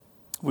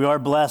We are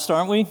blessed,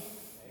 aren't we?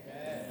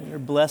 Amen. We're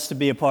blessed to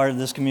be a part of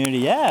this community.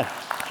 Yeah.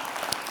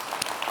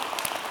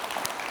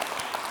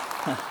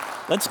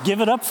 Let's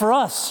give it up for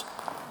us.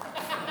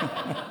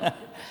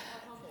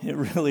 It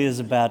really is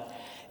about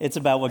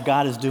what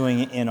God is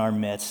doing in our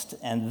midst.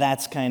 And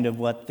that's kind of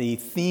what the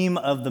theme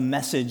of the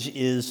message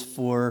is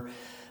for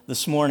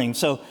this morning.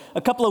 So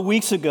a couple of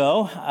weeks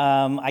ago,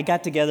 I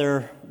got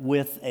together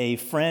with a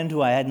friend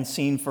who I hadn't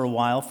seen for a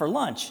while for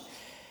lunch.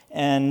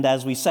 And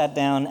as we sat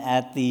down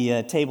at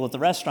the table at the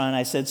restaurant,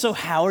 I said, "So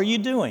how are you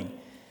doing?"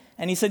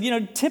 And he said,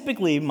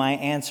 typically my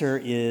answer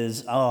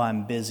is, "Oh,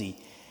 I'm busy."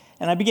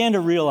 And I began to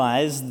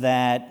realize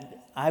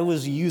that I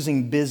was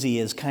using busy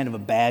as kind of a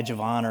badge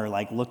of honor,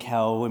 like, look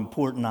how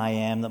important I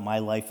am, that my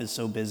life is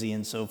so busy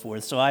and so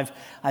forth. So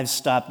I've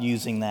stopped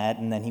using that.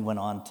 And then he went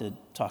on to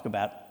talk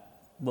about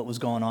what was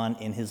going on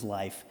in his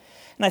life.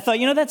 And I thought,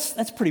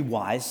 that's pretty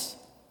wise,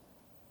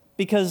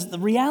 because the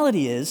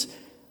reality is,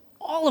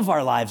 all of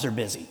our lives are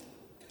busy.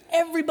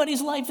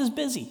 Everybody's life is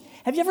busy.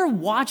 Have you ever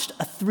watched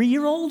a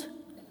 3-year-old?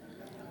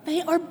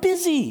 They are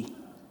busy.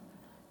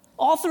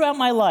 All throughout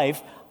my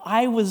life,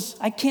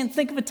 I can't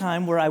think of a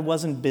time where I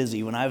wasn't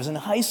busy. When I was in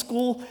high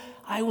school,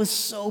 I was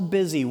so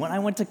busy. When I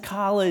went to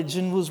college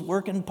and was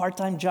working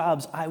part-time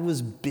jobs, I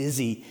was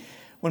busy.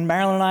 When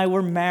Marilyn and I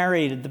were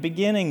married, at the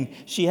beginning,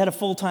 she had a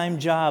full-time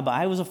job.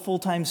 I was a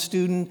full-time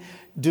student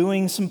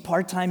doing some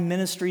part-time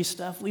ministry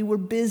stuff. We were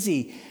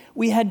busy.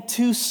 We had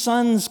 2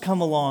 sons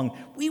come along.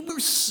 We were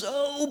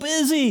so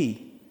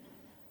busy.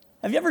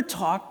 Have you ever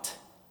talked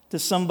to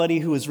somebody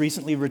who was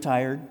recently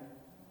retired?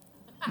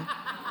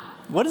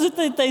 What is it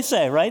that they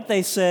say, right?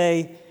 They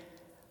say,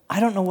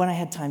 "I don't know when I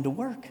had time to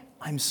work.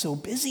 I'm so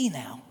busy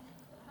now."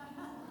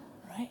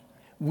 Right?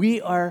 We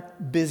are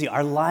busy.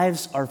 Our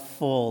lives are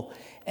full.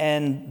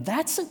 And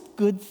that's a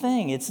good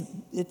thing.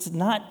 It's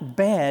not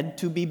bad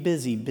to be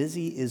busy.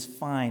 Busy is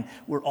fine.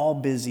 We're all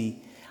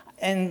busy.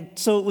 And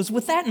so it was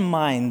with that in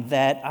mind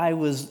that I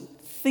was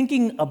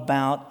thinking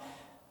about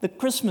the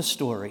Christmas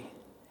story,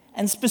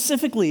 and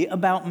specifically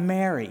about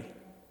Mary.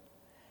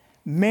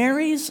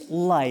 Mary's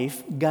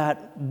life got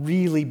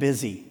really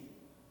busy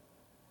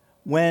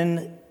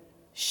when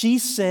she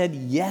said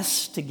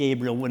yes to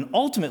Gabriel. When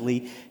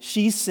ultimately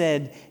she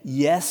said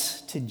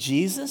yes to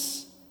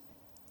Jesus,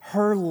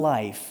 her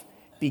life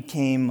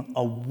became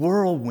a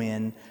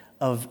whirlwind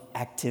of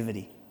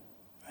activity.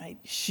 Right?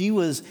 She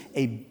was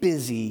a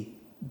busy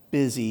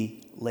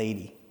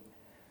lady.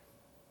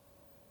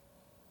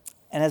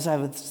 And as I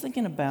was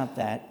thinking about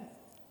that,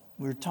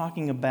 we were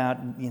talking about,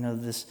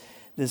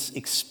 this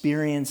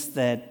experience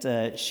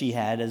that she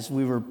had as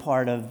we were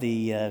part of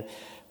the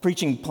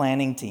preaching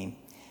planning team,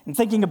 and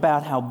thinking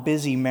about how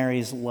busy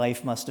Mary's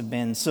life must have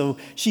been. So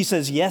she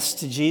says yes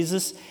to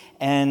Jesus,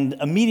 and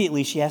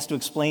immediately she has to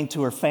explain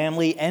to her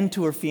family and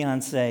to her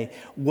fiancé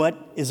what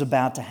is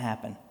about to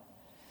happen.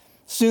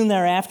 Soon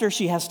thereafter,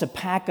 she has to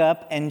pack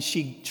up, and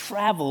she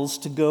travels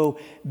to go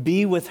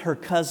be with her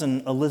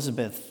cousin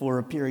Elizabeth for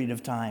a period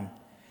of time.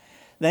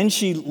 Then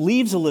she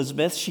leaves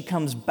Elizabeth, she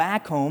comes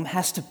back home,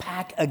 has to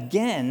pack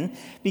again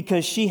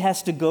because she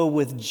has to go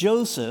with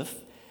Joseph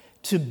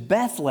to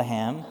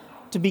Bethlehem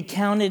to be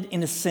counted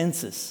in a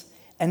census,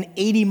 an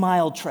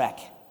 80-mile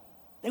trek.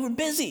 They were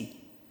busy.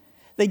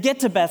 They get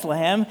to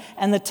Bethlehem,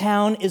 and the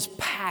town is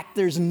packed.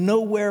 There's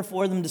nowhere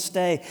for them to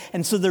stay.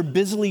 And so they're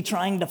busily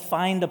trying to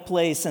find a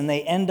place, and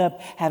they end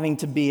up having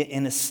to be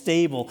in a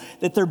stable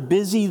that they're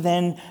busy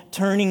then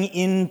turning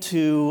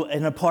into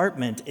an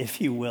apartment,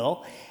 if you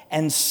will.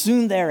 And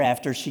soon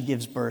thereafter, she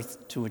gives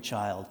birth to a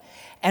child.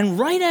 And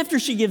right after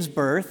she gives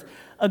birth,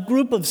 a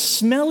group of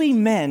smelly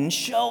men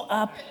show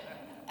up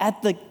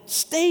at the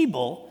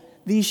stable,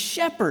 these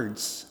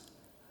shepherds,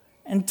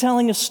 and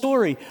telling a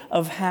story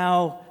of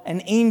how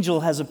an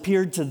angel has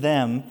appeared to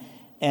them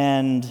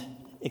and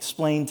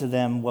explained to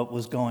them what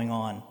was going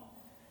on.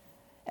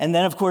 And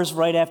then, of course,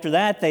 right after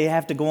that, they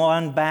have to go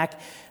on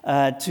back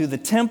to the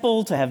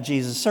temple to have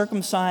Jesus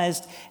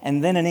circumcised.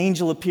 And then an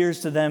angel appears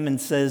to them and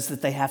says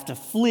that they have to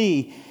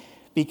flee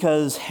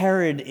because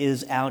Herod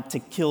is out to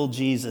kill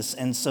Jesus.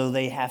 And so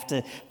they have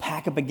to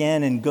pack up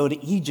again and go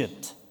to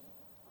Egypt.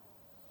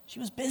 She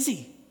was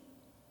busy.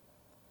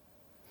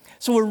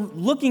 So we're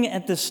looking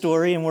at this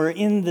story, and we're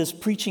in this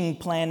preaching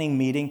planning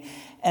meeting,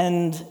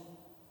 and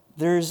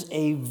there's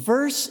a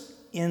verse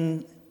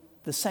in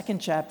the 2nd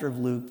chapter of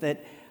Luke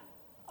that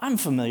I'm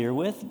familiar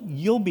with.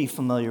 You'll be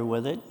familiar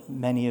with it,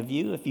 many of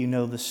you, if you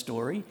know the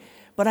story.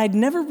 But I'd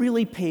never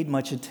really paid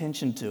much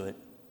attention to it.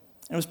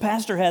 And it was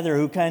Pastor Heather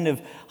who kind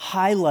of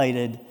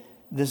highlighted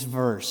this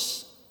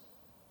verse.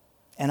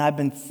 And I've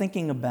been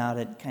thinking about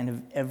it kind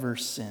of ever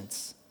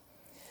since.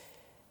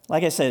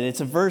 Like I said,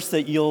 it's a verse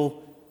that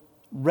you'll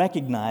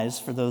recognize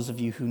for those of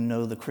you who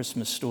know the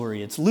Christmas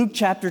story. It's Luke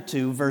chapter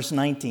 2, verse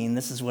 19.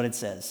 This is what it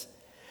says.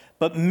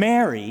 "But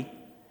Mary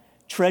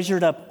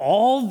treasured up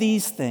all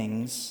these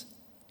things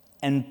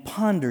and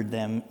pondered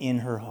them in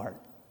her heart."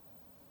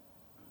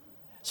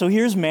 So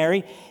here's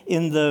Mary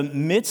in the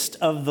midst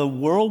of the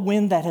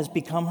whirlwind that has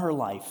become her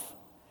life,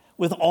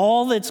 with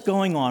all that's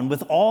going on,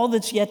 with all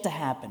that's yet to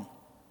happen.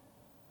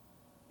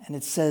 And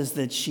it says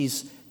that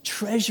she's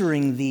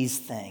treasuring these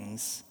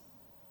things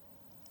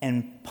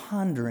and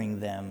pondering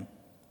them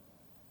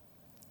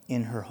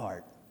in her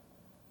heart.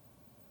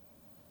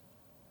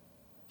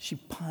 She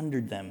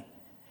pondered them.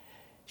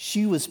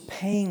 She was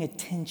paying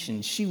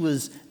attention. She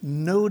was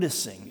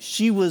noticing.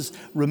 She was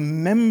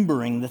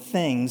remembering the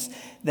things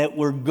that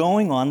were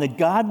going on, that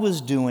God was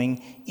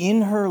doing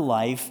in her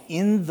life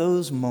in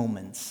those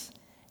moments.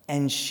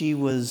 And she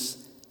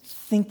was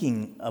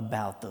thinking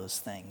about those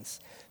things,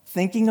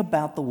 thinking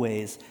about the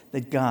ways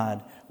that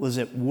God was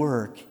at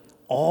work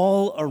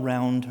all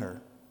around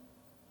her.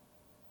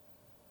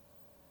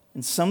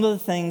 And some of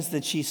the things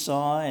that she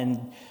saw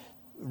and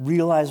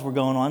realized were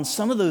going on,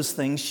 some of those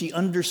things she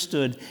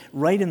understood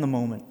right in the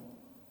moment.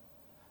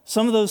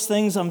 Some of those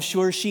things I'm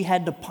sure she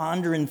had to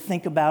ponder and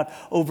think about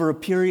over a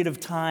period of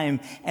time,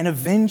 and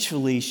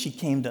eventually she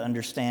came to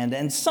understand.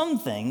 And some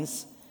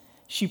things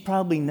she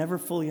probably never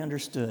fully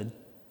understood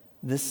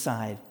this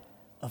side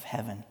of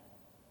heaven.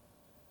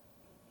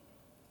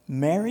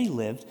 Mary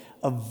lived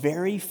a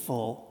very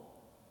full,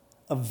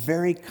 a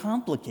very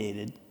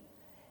complicated,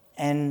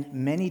 and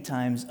many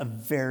times a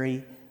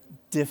very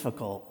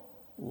difficult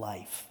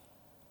life.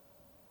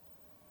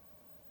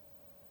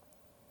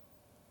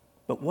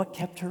 But what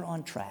kept her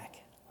on track,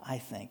 I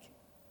think,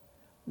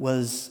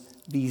 was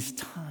these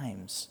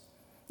times.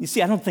 You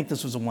see, I don't think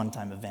this was a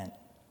one-time event,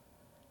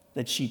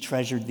 that she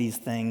treasured these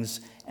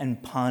things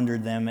and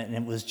pondered them, and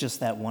it was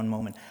just that one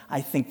moment. I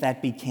think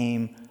that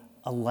became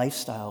a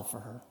lifestyle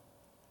for her.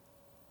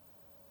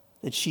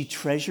 That she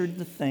treasured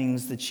the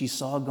things that she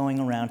saw going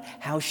around,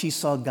 how she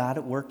saw God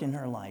at work in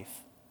her life,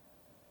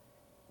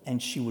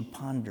 and she would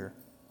ponder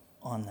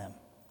on them.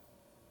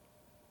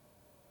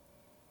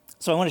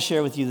 So I want to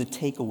share with you the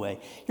takeaway.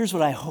 Here's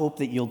what I hope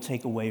that you'll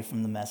take away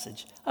from the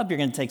message. I hope you're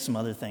going to take some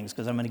other things,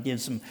 because I'm going to give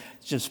some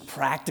just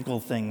practical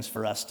things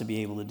for us to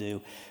be able to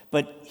do.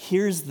 But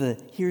here's the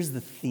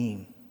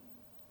theme.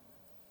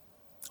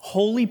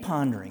 Holy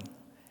pondering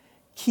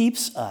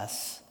keeps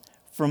us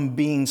from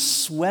being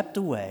swept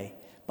away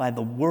by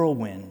the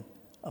whirlwind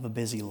of a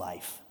busy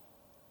life.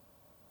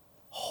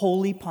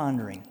 Holy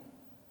pondering.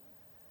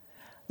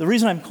 The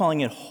reason I'm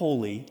calling it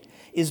holy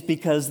is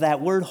because that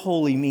word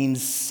holy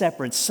means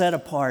separate, set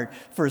apart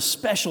for a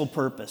special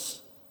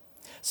purpose.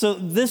 So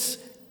this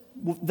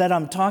that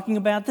I'm talking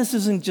about, this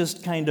isn't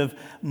just kind of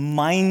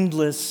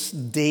mindless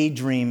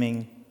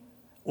daydreaming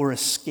or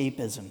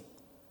escapism.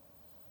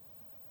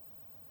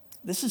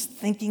 This is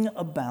thinking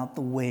about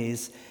the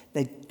ways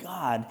that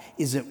God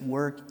is at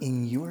work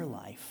in your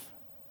life,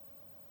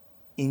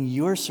 in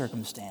your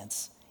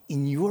circumstance,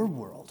 in your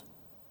world.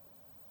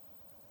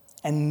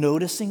 And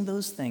noticing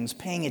those things,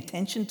 paying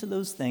attention to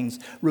those things,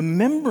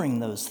 remembering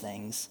those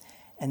things,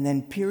 and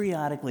then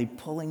periodically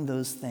pulling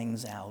those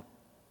things out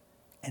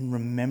and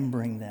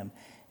remembering them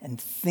and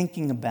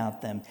thinking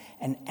about them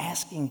and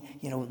asking,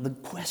 the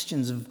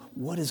questions of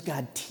what is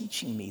God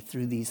teaching me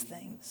through these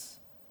things.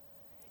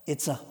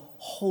 It's a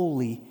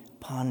holy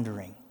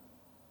pondering.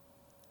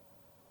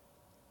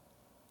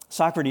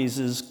 Socrates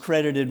is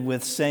credited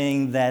with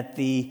saying that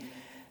the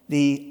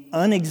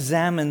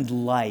unexamined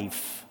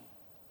life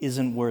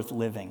isn't worth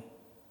living.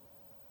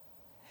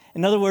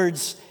 In other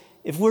words,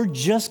 if we're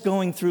just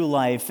going through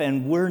life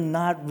and we're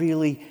not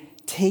really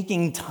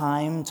taking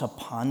time to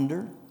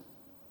ponder,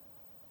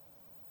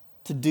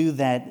 to do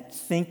that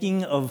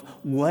thinking of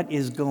what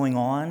is going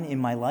on in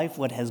my life,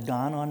 what has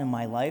gone on in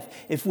my life,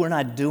 if we're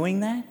not doing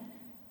that,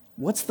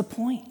 what's the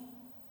point?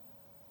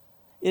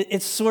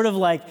 It's sort of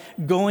like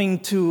going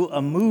to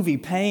a movie,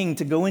 paying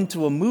to go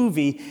into a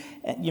movie.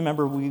 You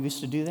remember we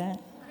used to do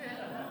that?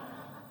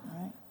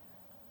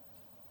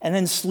 And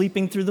then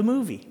sleeping through the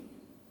movie.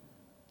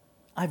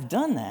 I've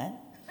done that.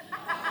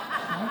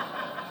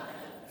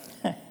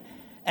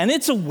 And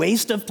it's a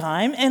waste of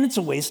time and it's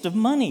a waste of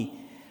money.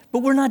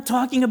 But we're not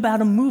talking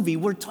about a movie,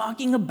 we're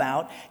talking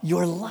about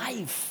your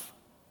life.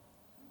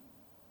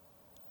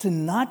 To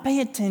not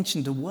pay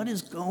attention to what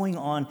is going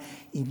on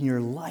in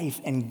your life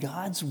and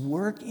God's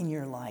work in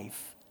your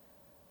life.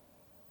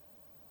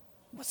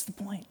 What's the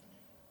point?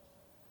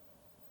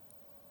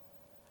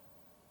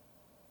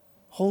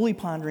 Holy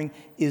pondering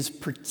is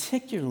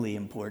particularly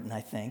important, I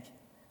think,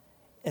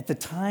 at the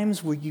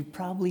times where you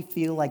probably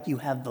feel like you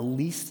have the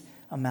least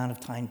amount of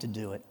time to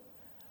do it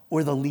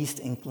or the least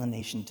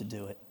inclination to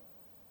do it.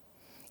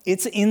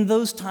 It's in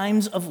those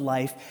times of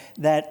life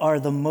that are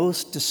the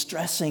most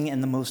distressing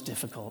and the most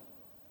difficult.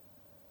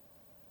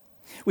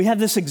 We have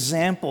this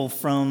example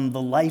from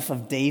the life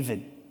of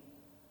David.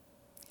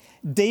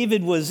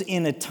 David was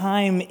in a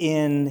time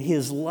in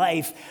his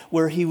life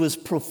where he was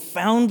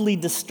profoundly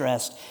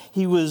distressed.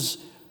 He was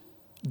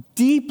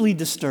deeply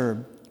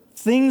disturbed.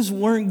 Things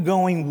weren't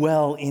going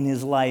well in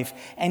his life,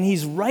 and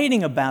he's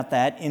writing about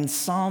that in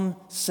Psalm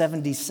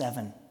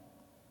 77.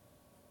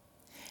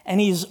 And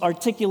he's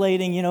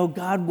articulating,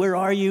 God, where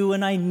are you?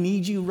 And I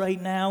need you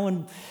right now,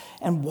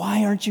 and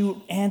why aren't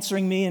you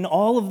answering me? And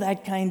all of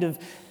that kind of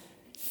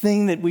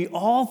thing that we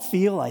all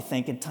feel, I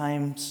think, at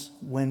times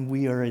when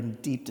we are in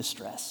deep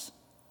distress.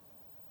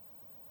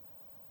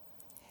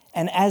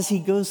 And as he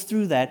goes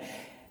through that,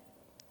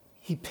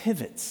 he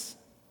pivots.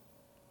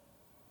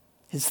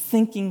 His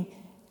thinking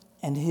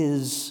and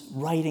his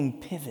writing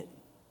pivot.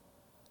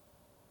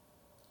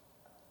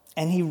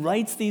 And he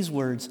writes these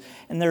words,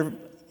 and they're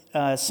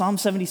Psalm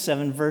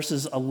 77,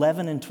 verses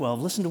 11 and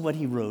 12. Listen to what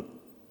he wrote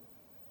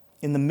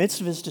in the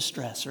midst of his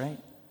distress, right?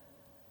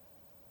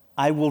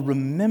 I will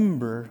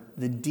remember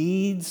the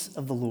deeds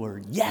of the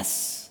Lord.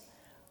 Yes,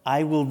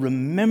 I will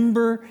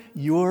remember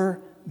your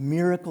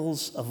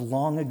miracles of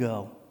long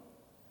ago.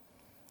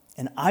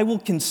 And I will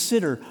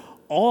consider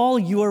all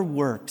your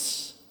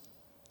works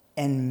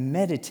and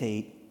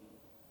meditate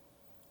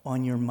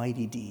on your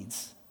mighty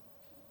deeds.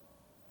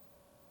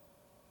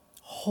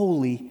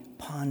 Holy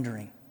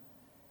pondering.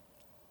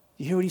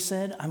 You hear what he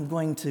said? I'm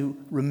going to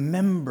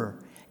remember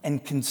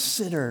and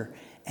consider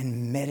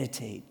and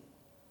meditate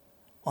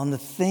on the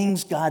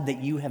things, God,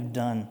 that you have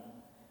done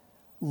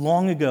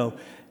long ago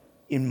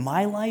in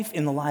my life,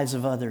 in the lives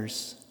of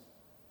others.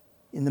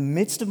 In the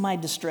midst of my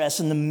distress,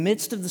 in the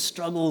midst of the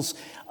struggles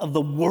of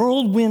the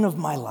whirlwind of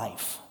my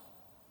life,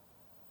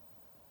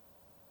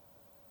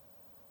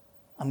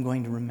 I'm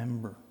going to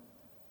remember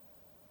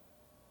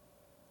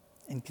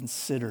and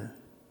consider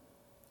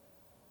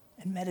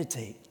and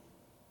meditate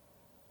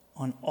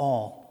on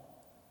all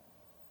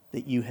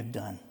that you have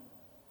done.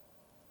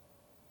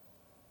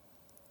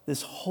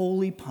 This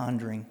holy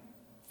pondering,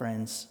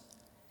 friends,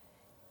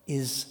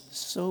 is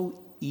so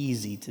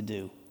easy to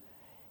do.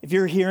 If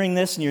you're hearing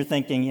this and you're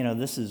thinking,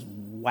 this is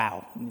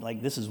wow,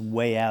 like this is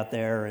way out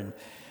there and,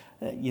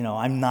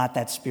 I'm not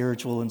that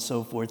spiritual and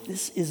so forth.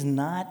 This is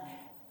not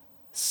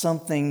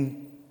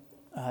something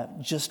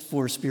just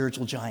for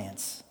spiritual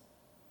giants.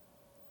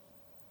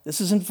 This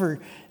isn't for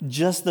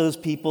just those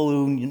people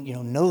who,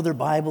 know their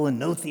Bible and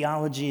know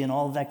theology and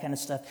all of that kind of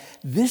stuff.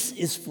 This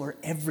is for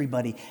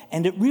everybody,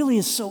 and it really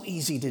is so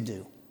easy to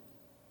do.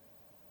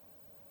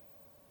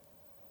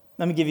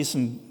 Let me give you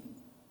some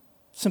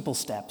simple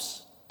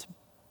steps to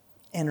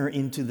enter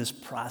into this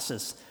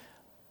process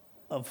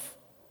of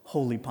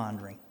holy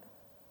pondering.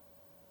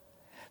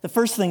 The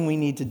first thing we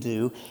need to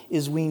do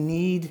is we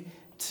need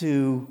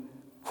to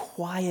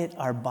quiet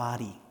our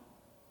body.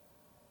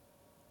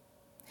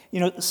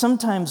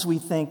 Sometimes we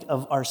think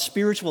of our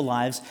spiritual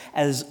lives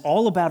as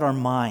all about our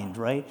mind,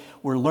 right?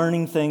 We're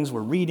learning things, we're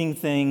reading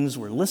things,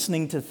 we're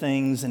listening to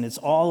things, and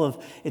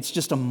it's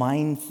just a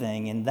mind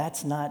thing, and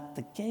that's not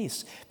the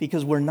case,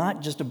 because we're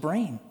not just a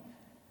brain.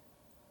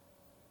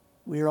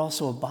 We are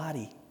also a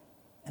body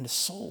and a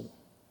soul.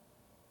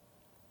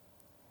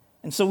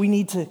 And so we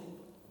need to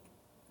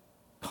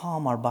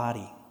calm our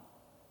body.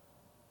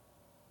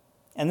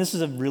 And this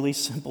is a really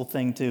simple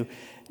thing too,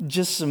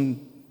 just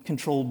some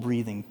controlled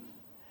breathing.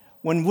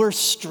 When we're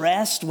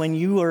stressed, when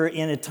you are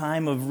in a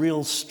time of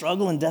real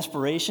struggle and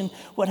desperation,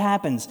 what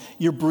happens?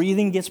 Your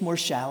breathing gets more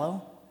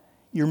shallow.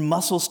 Your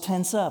muscles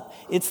tense up.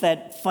 It's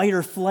that fight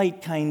or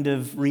flight kind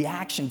of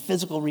reaction,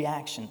 physical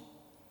reaction.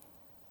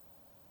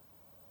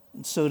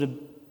 And so to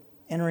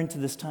enter into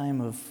this time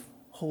of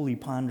holy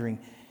pondering,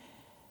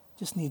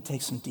 just need to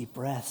take some deep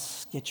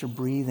breaths, get your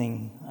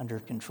breathing under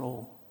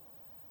control,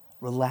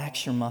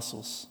 relax your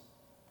muscles.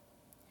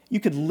 You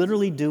could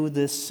literally do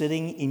this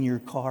sitting in your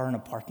car in a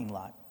parking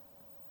lot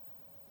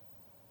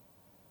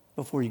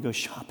before you go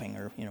shopping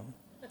or,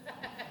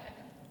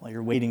 while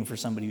you're waiting for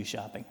somebody who's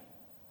shopping.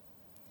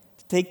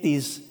 To take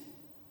these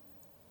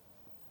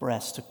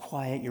breaths to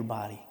quiet your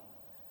body.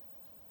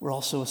 We're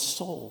also a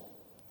soul.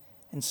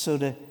 And so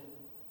to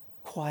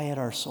quiet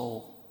our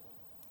soul.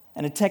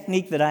 And a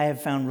technique that I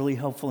have found really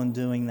helpful in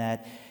doing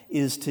that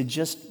is to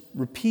just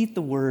repeat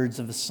the words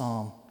of a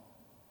psalm.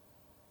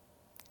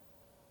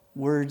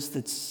 Words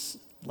that's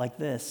like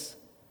this: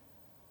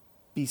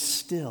 be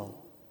still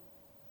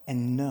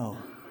and know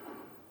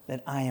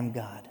that I am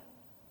God.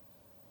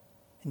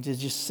 And to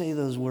just say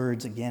those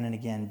words again and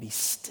again: be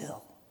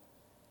still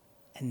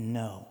and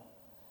know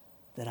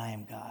that I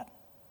am God.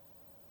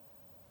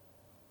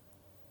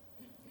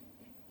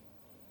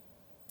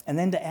 And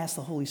then to ask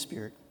the Holy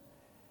Spirit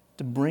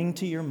to bring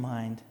to your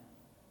mind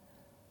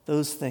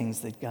those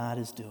things that God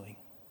is doing,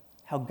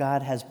 how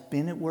God has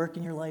been at work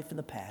in your life in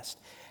the past,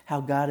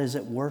 how God is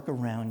at work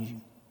around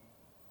you.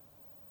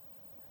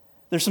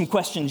 There's some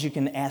questions you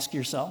can ask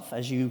yourself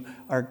as you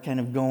are kind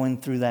of going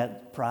through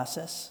that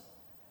process.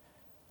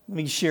 Let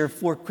me share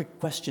 4 quick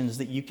questions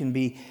that you can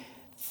be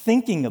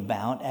thinking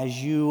about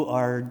as you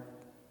are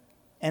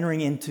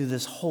entering into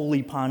this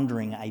holy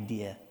pondering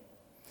idea.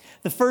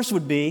 The first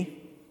would be,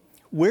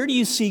 where do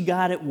you see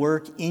God at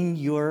work in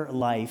your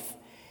life,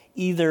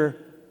 either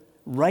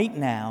right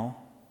now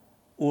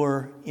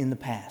or in the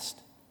past?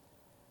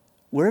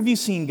 Where have you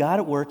seen God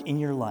at work in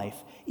your life,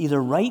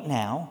 either right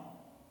now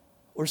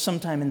or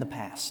sometime in the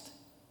past?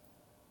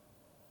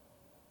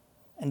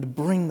 And to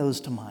bring those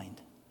to mind.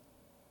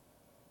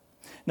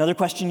 Another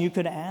question you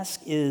could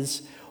ask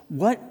is,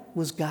 what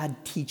was God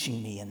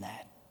teaching me in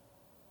that?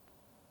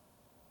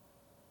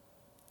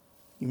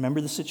 You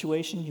remember the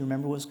situation? You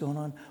remember what's going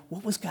on?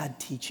 What was God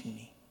teaching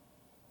me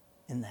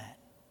in that?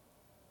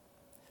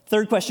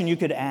 Third question you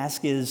could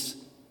ask is,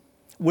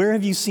 Where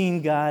have you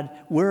seen God?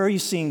 Where are you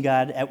seeing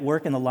God at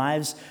work in the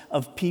lives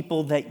of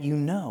people that you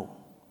know?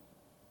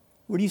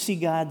 Where do you see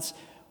God's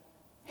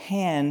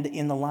hand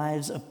in the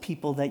lives of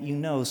people that you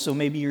know? So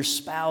maybe your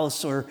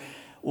spouse or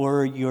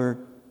your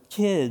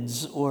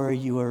kids or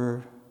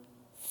your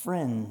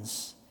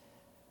friends.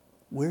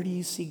 Where do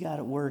you see God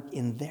at work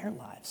in their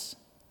lives?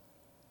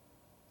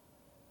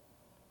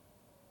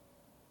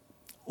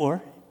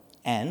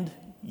 And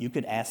you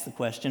could ask the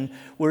question,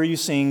 where are you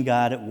seeing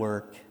God at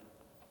work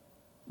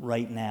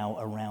right now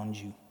around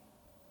you?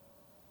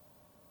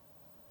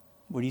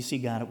 Where do you see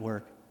God at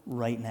work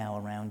right now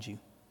around you?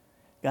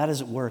 God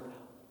is at work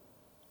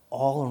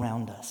all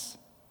around us.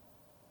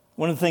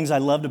 One of the things I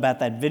loved about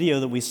that video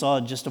that we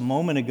saw just a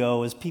moment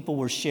ago is people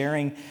were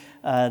sharing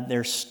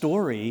their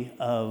story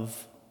of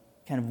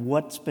kind of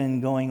what's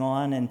been going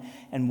on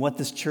and what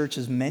this church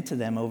has meant to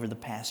them over the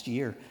past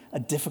year.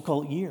 A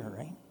difficult year,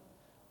 right?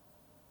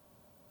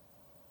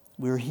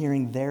 We're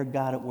hearing their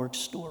God at work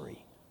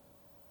story.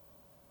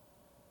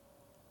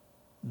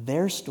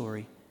 Their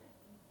story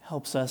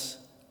helps us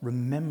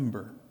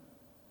remember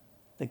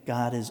that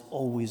God is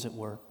always at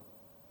work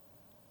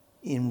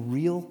in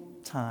real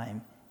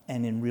time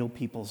and in real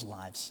people's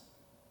lives.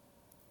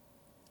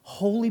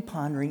 Holy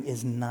pondering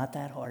is not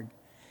that hard.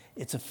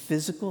 It's a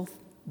physical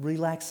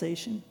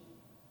relaxation.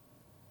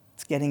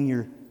 It's getting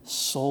your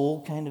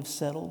soul kind of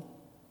settled.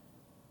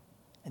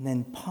 And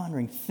then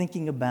pondering,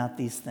 thinking about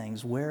these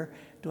things. Where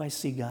do I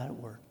see God at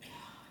work?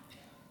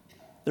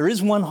 There is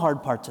one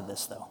hard part to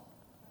this, though.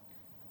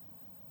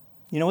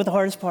 You know what the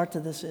hardest part to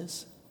this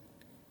is?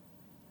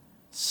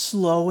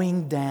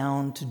 Slowing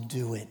down to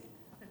do it.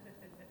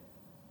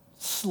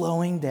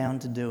 Slowing down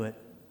to do it.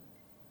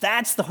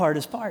 That's the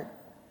hardest part.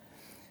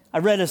 I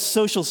read a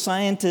social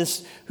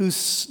scientist who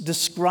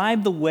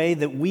described the way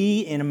that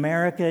we in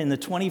America in the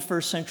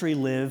 21st century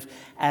live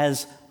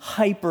as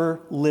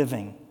hyper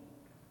living.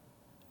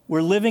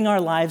 We're living our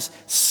lives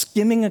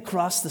skimming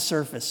across the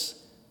surface,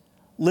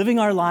 living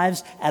our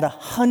lives at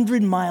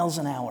 100 miles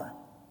an hour.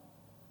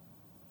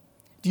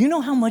 Do you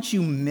know how much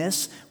you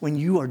miss when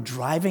you are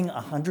driving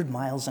 100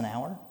 miles an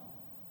hour?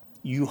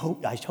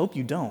 I hope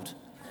you don't.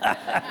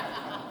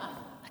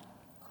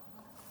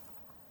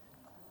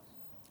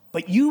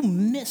 But you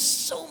miss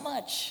so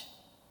much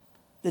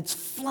that's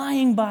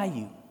flying by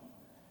you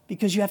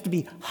because you have to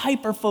be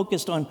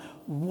hyper-focused on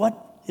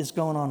what is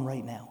going on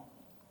right now.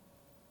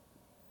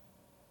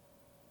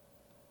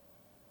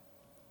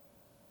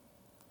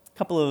 A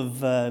couple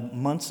of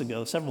months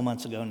ago, several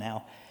months ago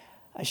now,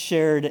 I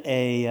shared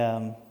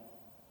a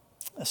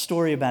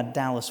story about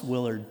Dallas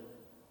Willard,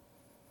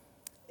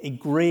 a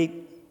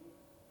great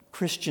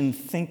Christian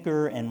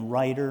thinker and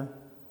writer.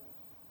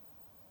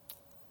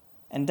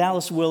 And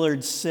Dallas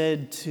Willard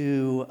said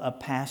to a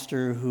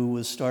pastor who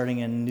was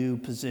starting a new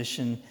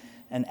position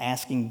and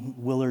asking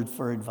Willard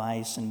for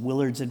advice, and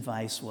Willard's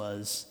advice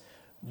was,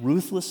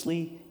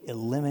 ruthlessly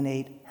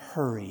eliminate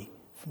hurry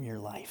from your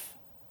life.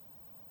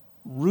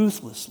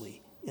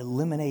 Ruthlessly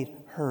eliminate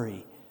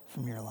hurry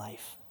from your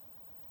life.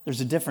 There's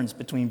a difference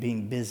between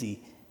being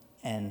busy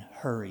and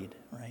hurried,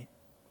 right?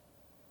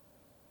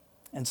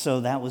 And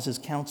so that was his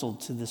counsel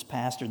to this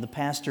pastor. The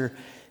pastor,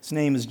 his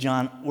name is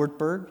John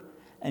Ortberg,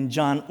 and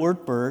John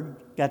Ortberg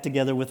got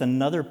together with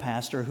another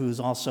pastor who's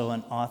also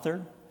an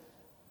author,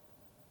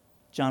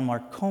 John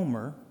Mark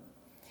Comer,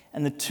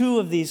 and the two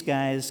of these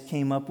guys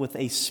came up with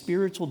a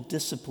spiritual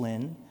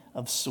discipline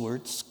of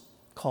sorts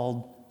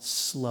called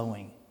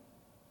slowing.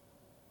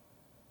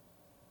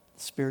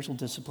 Spiritual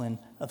discipline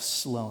of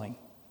slowing.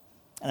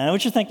 And I know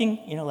what you're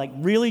thinking, like,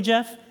 really,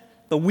 Jeff?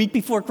 The week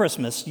before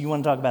Christmas, you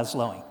want to talk about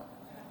slowing?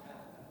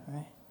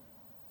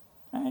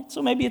 All right,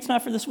 so maybe it's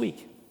not for this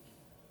week.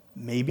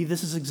 Maybe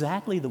this is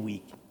exactly the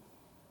week.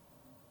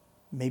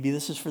 Maybe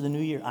this is for the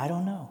new year. I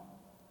don't know.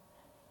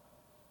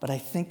 But I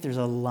think there's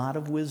a lot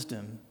of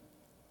wisdom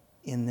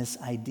in this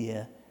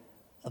idea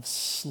of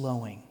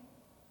slowing.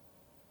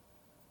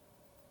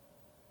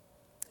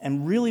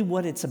 And really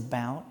what it's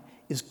about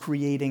is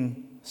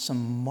creating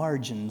some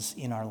margins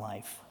in our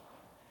life.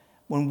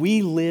 When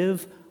we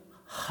live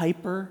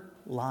hyper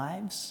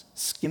lives,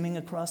 skimming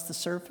across the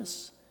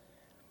surface,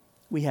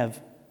 we have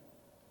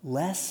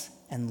less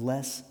and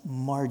less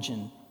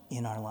margin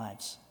in our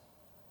lives.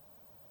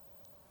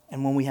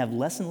 And when we have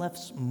less and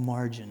less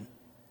margin,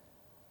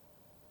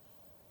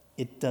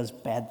 it does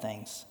bad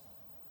things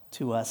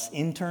to us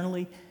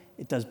internally.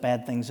 It does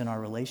bad things in our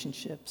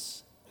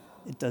relationships.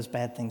 It does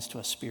bad things to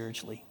us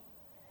spiritually.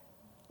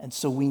 And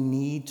so we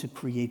need to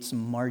create some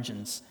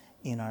margins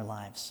in our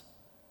lives.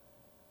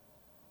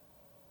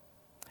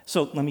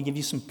 So let me give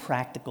you some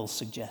practical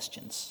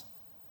suggestions.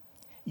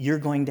 You're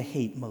going to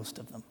hate most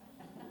of them,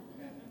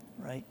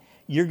 right?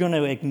 You're going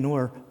to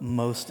ignore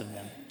most of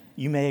them.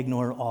 You may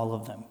ignore all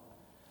of them.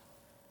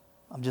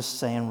 I'm just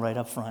saying right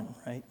up front,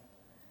 right?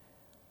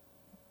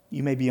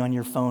 You may be on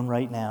your phone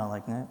right now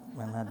like, nah,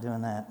 I'm not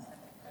doing that.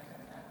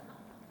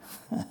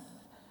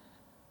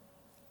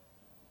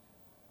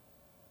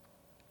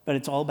 But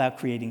it's all about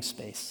creating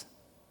space.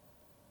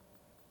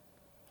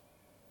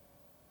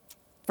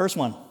 First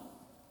one,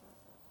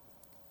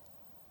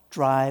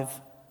 drive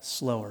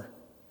slower.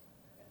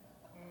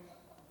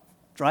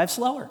 Drive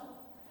slower.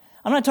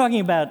 I'm not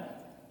talking about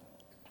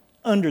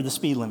under the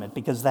speed limit,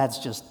 because that's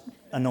just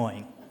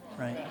annoying,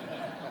 right?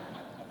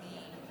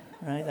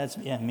 Right? That's,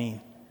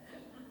 mean.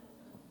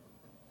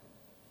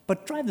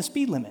 But drive the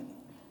speed limit.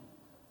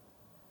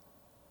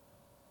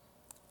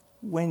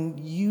 When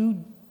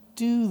you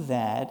do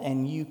that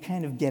and you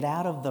kind of get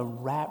out of the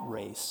rat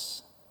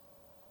race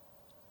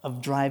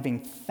of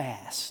driving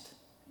fast,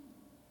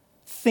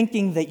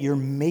 thinking that you're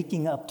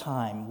making up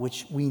time,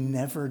 which we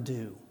never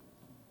do,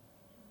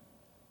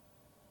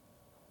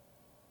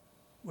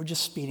 we're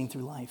just speeding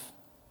through life.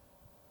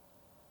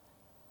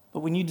 But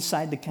when you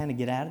decide to kind of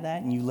get out of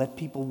that and you let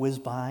people whiz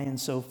by and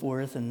so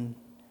forth, and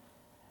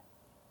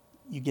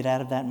you get out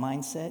of that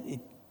mindset,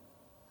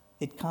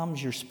 it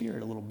calms your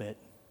spirit a little bit,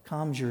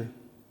 calms your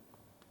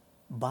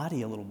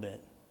body a little bit,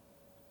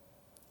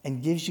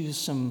 and gives you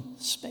some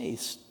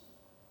space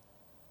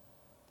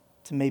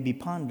to maybe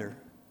ponder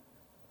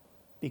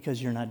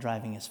because you're not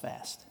driving as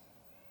fast.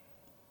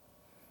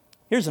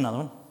 Here's another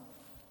one.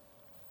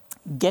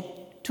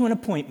 Get to an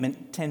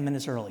appointment 10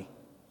 minutes early,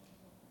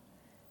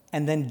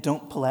 and then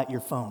don't pull out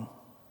your phone.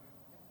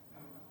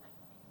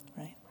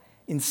 Right?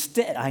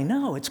 Instead, I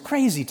know, it's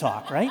crazy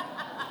talk, right?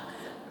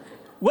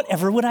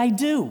 Whatever would I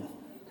do?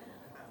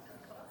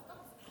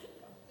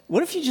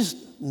 What if you just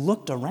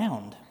looked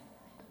around?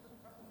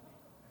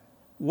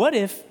 What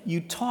if you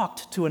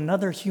talked to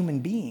another human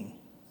being?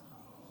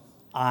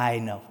 I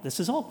know, this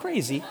is all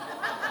crazy.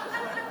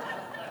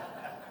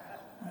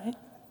 Right?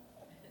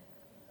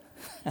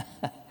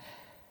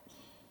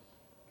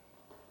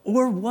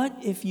 Or what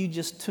if you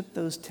just took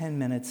those 10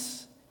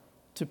 minutes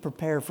to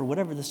prepare for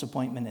whatever this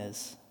appointment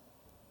is,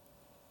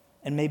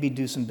 and maybe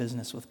do some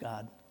business with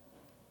God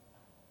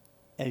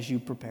as you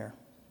prepare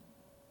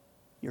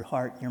your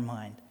heart, your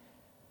mind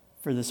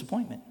for this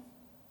appointment?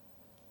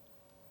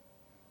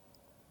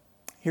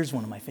 Here's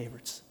one of my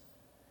favorites.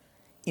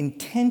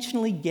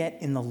 Intentionally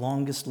get in the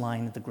longest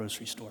line at the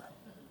grocery store.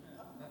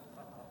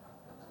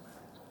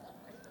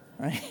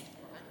 Right?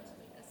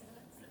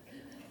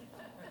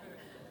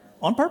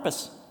 On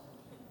purpose.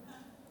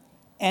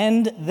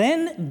 And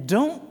then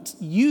don't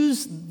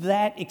use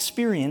that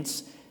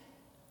experience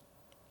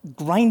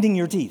grinding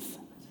your teeth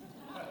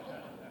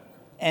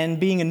and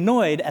being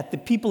annoyed at the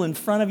people in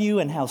front of you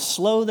and how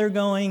slow they're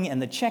going, and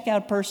the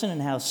checkout person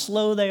and how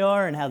slow they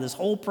are, and how this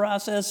whole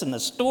process and the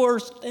store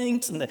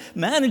stinks and the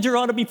manager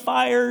ought to be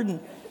fired.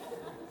 And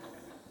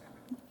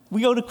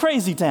we go to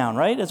crazy town,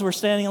 right, as we're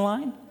standing in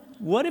line?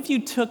 What if you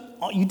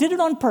did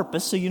it on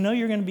purpose, so you know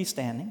you're going to be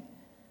standing,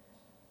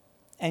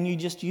 and you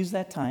just use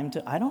that time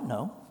to, I don't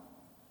know,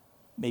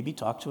 maybe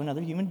talk to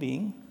another human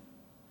being,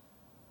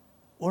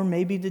 or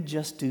maybe to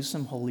just do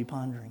some holy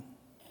pondering.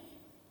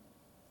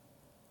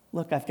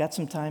 Look, I've got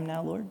some time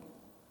now, Lord.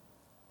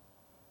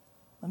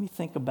 Let me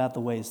think about the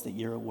ways that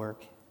you're at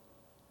work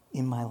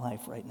in my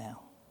life right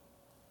now.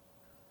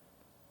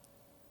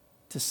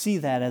 To see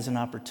that as an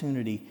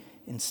opportunity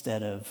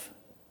instead of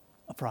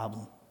a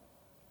problem.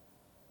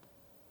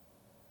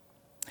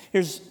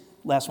 Here's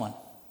last one.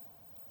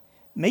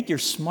 Make your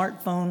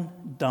smartphone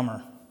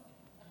dumber.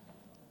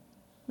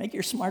 Make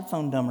your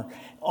smartphone dumber.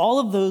 All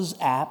of those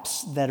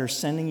apps that are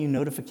sending you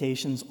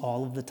notifications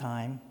all of the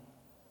time,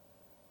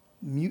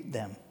 mute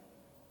them.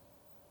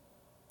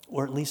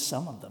 Or at least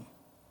some of them.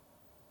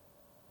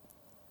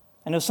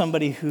 I know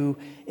somebody who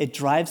it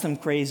drives them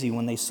crazy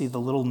when they see the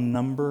little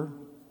number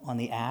on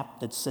the app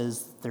that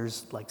says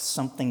there's like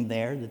something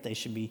there that they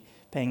should be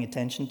paying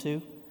attention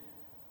to.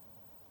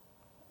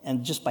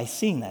 And just by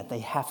seeing that, they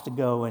have to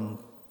go and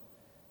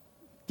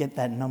get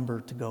that number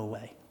to go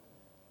away.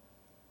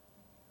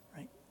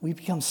 Right? We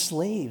become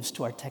slaves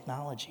to our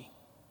technology.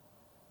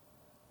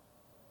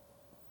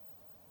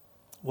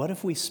 What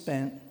if we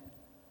spent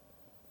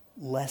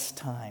less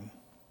time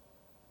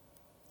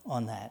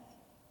on that?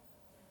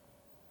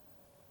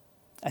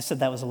 I said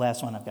that was the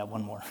last one. I've got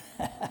one more.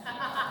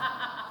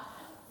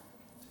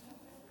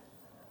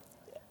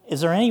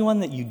 Is there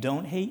anyone that you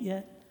don't hate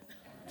yet?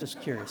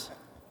 Just curious.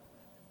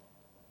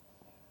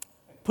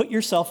 Put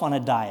yourself on a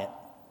diet.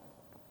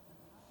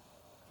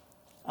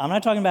 I'm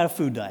not talking about a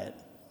food diet.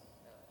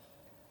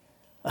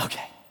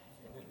 Okay.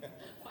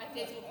 5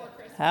 days before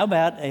Christmas. How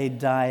about a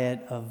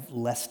diet of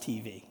less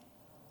TV?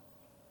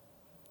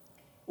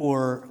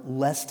 Or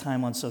less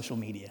time on social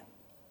media?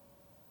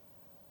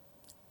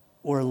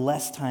 Or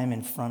less time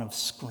in front of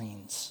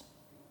screens?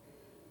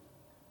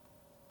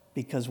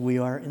 Because we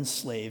are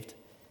enslaved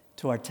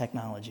to our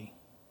technology.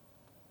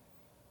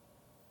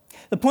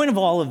 The point of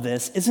all of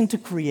this isn't to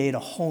create a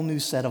whole new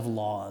set of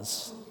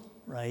laws,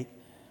 right?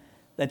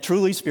 That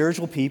truly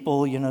spiritual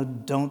people,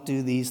 don't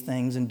do these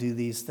things and do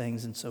these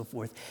things and so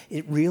forth.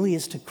 It really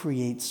is to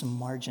create some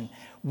margin.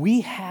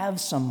 We have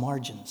some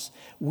margins.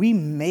 We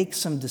make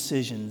some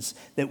decisions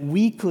that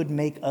we could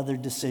make other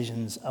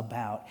decisions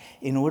about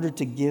in order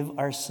to give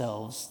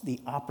ourselves the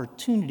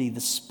opportunity,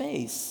 the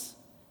space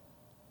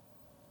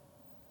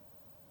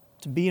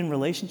to be in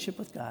relationship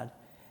with God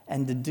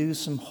and to do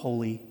some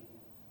holy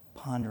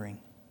pondering.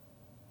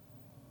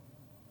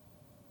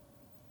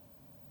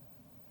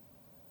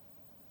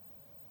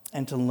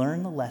 and to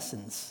learn the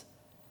lessons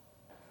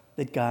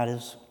that God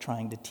is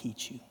trying to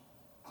teach you.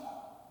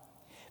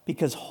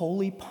 Because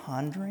holy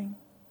pondering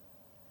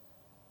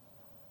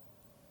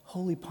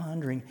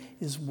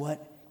is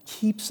what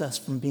keeps us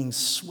from being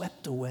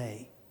swept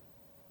away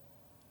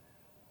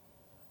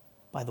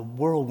by the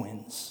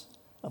whirlwinds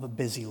of a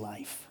busy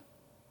life.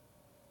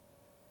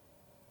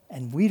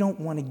 And we don't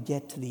want to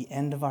get to the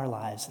end of our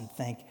lives and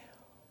think,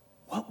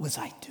 what was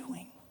I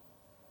doing?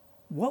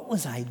 What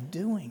was I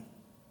doing?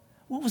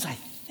 What was I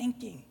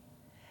thinking?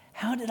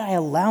 How did I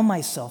allow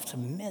myself to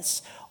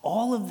miss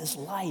all of this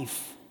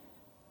life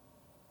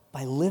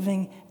by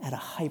living at a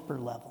hyper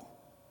level?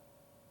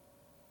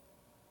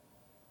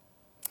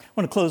 I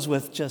want to close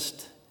with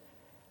just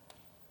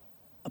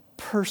a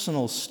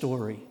personal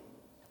story.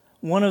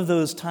 One of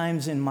those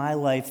times in my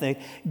life that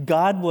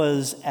God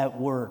was at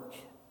work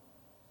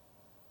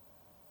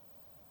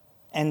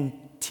and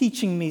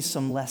teaching me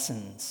some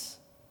lessons.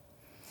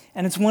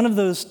 And it's one of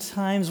those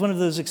times, one of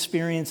those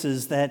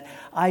experiences that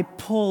I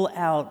pull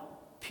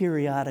out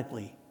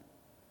periodically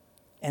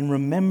and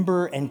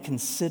remember and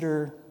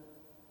consider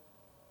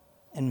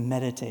and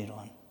meditate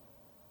on.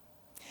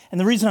 And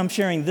the reason I'm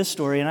sharing this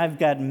story, and I've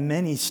got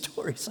many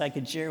stories I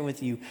could share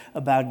with you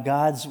about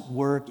God's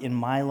work in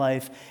my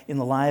life, in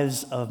the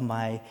lives of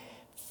my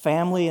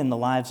family, and the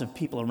lives of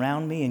people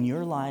around me, in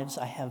your lives,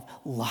 I have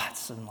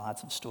lots and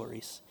lots of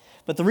stories.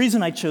 But the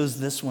reason I chose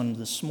this one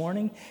this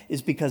morning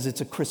is because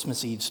it's a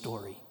Christmas Eve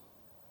story.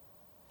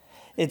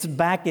 It's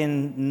back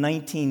in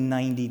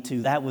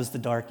 1992. That was the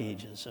dark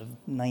ages of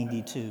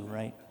 92,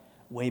 right?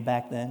 Way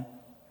back then.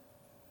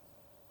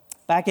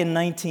 Back in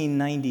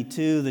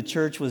 1992, the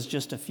church was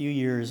just a few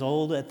years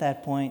old at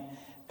that point,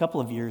 a couple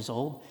of years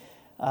old.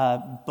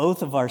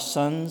 Both of our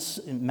sons,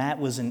 Matt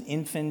was an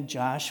infant,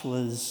 Josh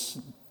was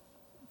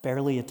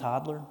barely a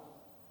toddler,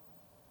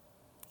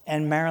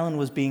 and Marilyn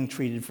was being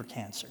treated for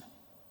cancer.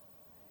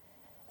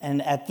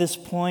 And at this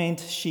point,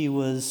 she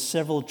was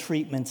several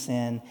treatments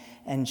in,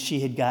 and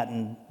she had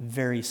gotten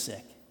very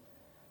sick.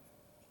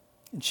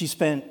 And she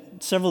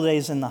spent several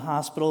days in the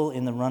hospital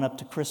in the run-up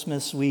to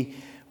Christmas. We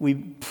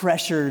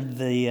pressured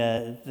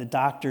the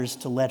doctors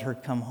to let her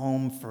come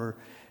home for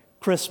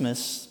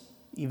Christmas,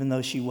 even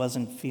though she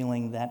wasn't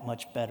feeling that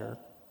much better.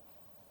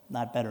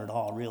 Not better at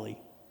all, really.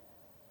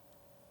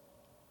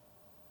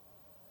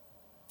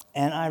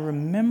 And I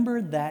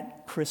remember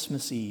that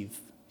Christmas Eve.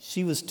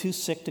 She was too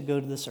sick to go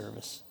to the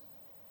service.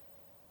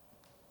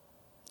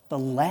 The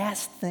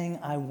last thing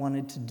I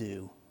wanted to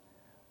do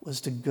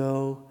was to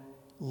go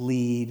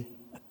lead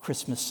a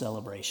Christmas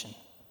celebration.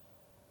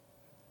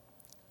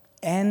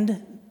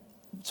 And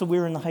so we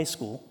were in the high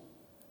school.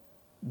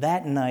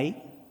 That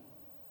night,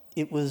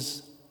 it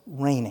was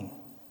raining.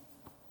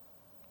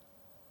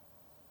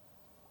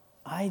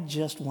 I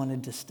just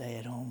wanted to stay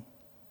at home.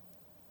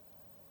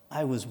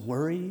 I was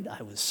worried.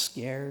 I was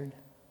scared.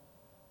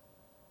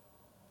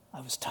 I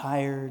was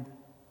tired.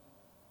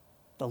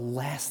 The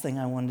last thing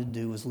I wanted to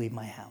do was leave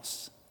my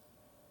house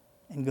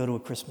and go to a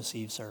Christmas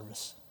Eve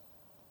service.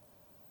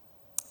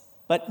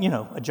 But,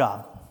 a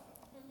job.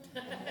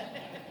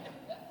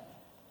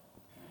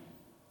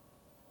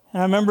 And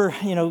I remember,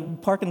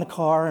 parking the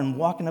car and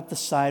walking up the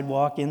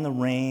sidewalk in the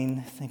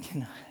rain,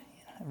 thinking,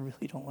 I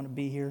really don't want to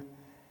be here.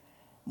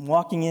 I'm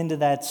walking into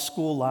that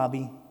school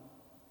lobby,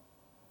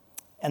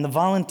 and the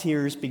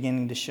volunteers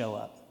beginning to show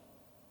up.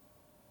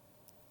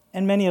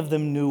 And many of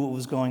them knew what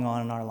was going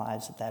on in our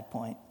lives at that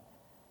point.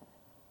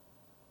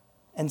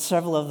 And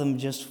several of them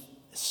just,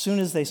 as soon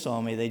as they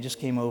saw me, they just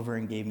came over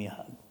and gave me a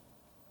hug.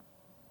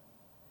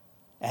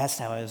 Asked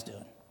how I was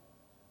doing.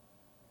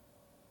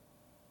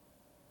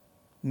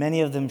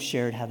 Many of them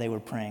shared how they were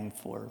praying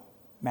for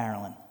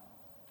Marilyn.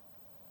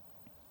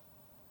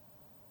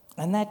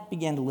 And that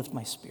began to lift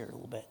my spirit a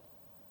little bit.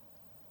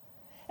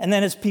 And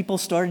then as people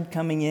started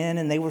coming in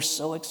and they were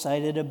so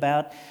excited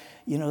about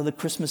the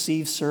Christmas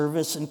Eve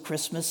service and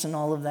Christmas and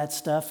all of that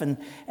stuff,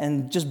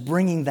 and just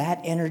bringing that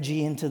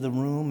energy into the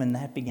room, and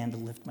that began to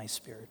lift my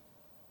spirit.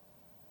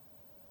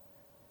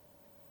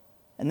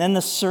 And then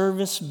the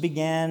service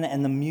began,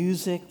 and the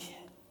music,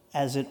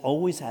 as it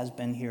always has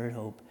been here at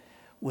Hope,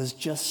 was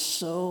just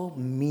so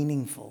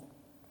meaningful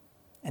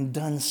and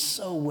done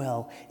so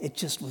well. It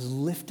just was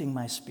lifting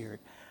my spirit.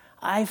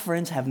 I,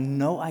 friends, have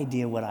no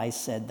idea what I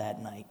said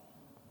that night.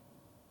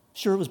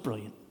 Sure, it was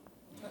brilliant.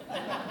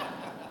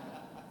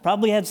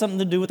 Probably had something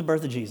to do with the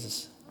birth of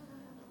Jesus.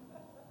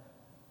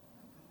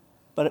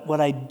 But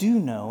what I do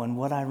know and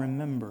what I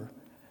remember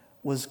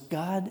was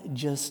God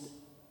just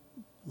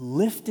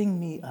lifting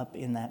me up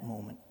in that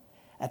moment.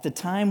 At the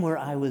time where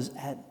I was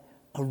at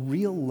a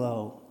real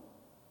low.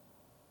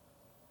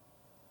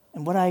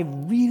 And what I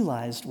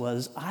realized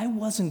was I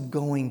wasn't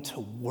going to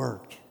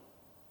work.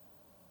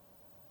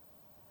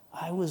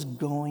 I was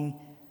going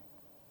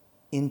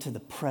into the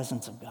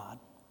presence of God.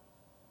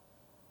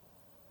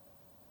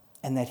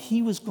 And that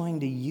He was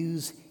going to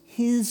use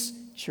His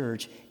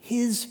church,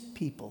 His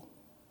people,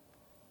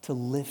 to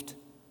lift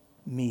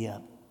me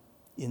up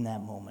in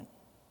that moment.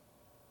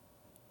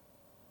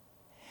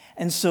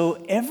 And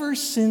so ever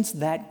since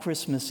that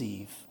Christmas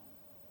Eve,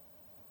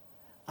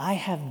 I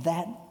have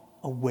that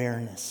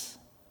awareness.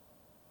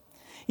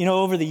 You know,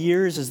 over the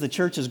years, as the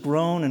church has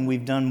grown and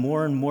we've done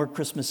more and more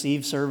Christmas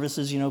Eve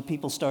services, you know,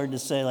 people started to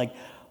say, like,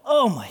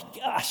 oh my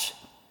gosh,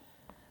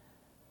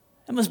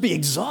 that must be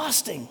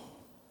exhausting.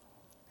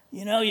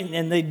 You know,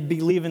 and they'd be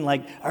leaving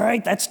like, all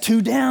right, that's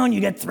 2 down, you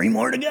got 3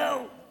 more to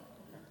go.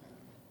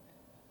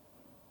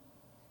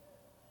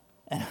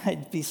 And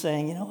I'd be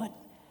saying, you know what?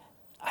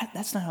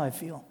 That's not how I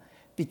feel.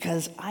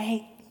 Because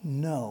I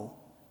know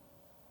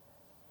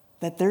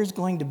that there's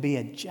going to be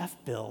a Jeff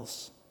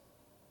Bills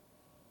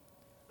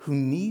who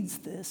needs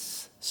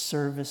this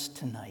service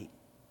tonight,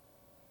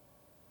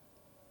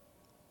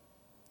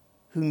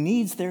 who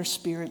needs their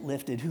spirit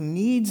lifted, who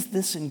needs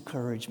this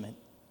encouragement,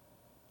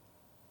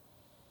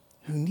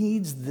 who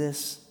needs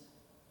this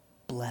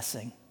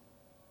blessing.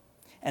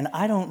 And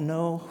I don't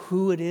know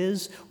who it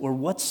is or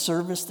what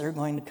service they're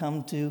going to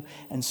come to,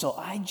 and so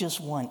I just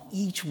want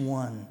each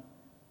one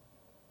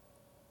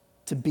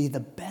to be the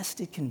best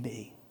it can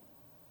be.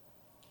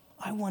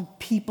 I want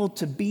people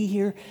to be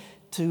here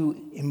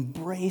to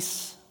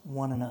embrace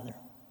one another,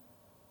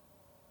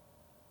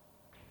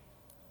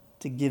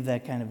 to give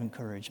that kind of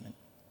encouragement.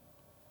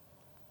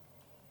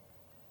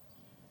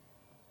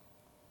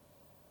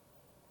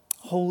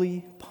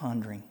 Holy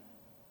pondering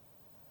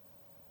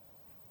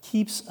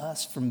keeps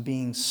us from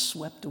being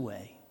swept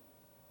away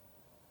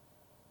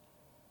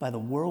by the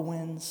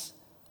whirlwinds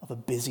of a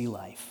busy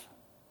life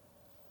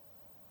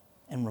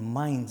and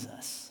reminds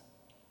us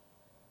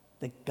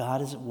that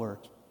God is at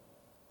work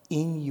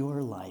in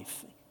your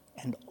life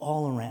and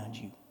all around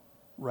you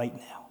right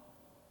now.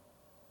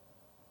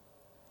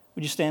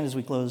 Would you stand as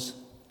we close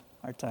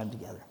our time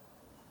together?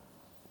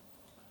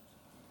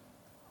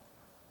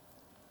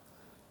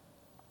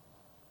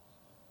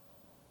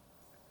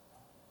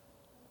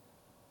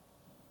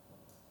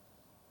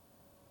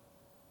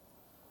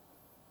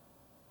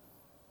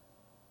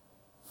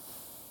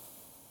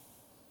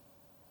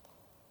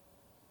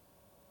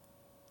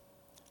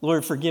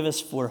 Lord, forgive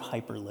us for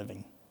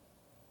hyper-living,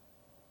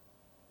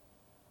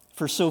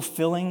 for so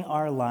filling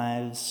our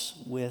lives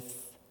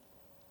with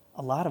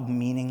a lot of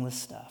meaningless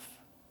stuff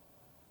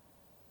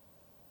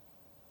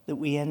that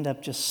we end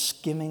up just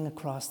skimming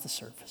across the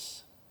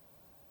surface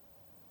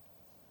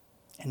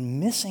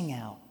and missing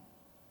out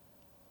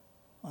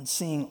on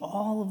seeing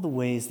all of the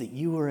ways that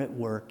you are at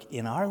work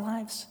in our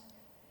lives,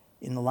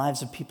 in the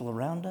lives of people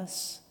around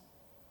us,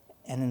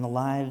 and in the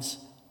lives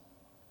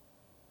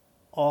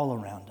all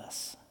around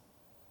us.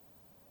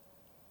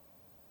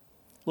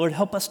 Lord,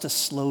 help us to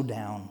slow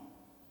down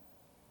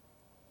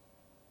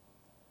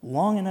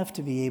long enough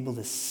to be able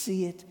to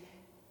see it,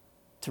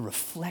 to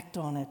reflect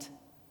on it,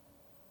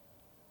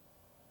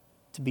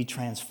 to be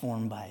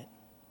transformed by it,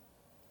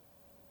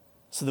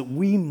 so that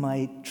we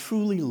might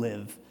truly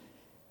live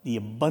the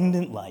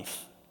abundant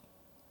life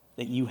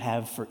that you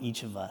have for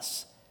each of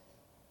us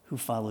who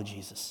follow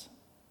Jesus.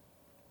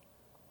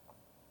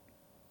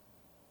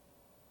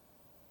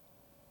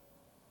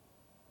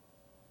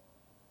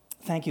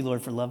 Thank you,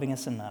 Lord, for loving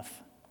us enough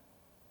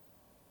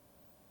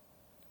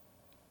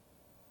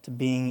to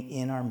being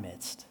in our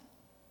midst,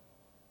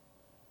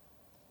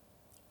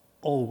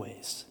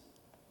 always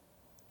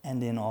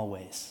and in all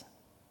ways.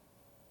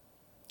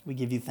 We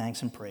give you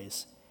thanks and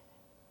praise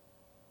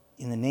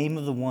in the name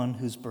of the one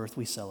whose birth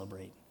we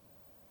celebrate.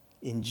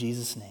 In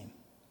Jesus' name,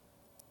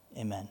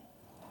 amen.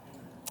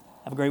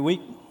 Have a great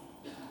week.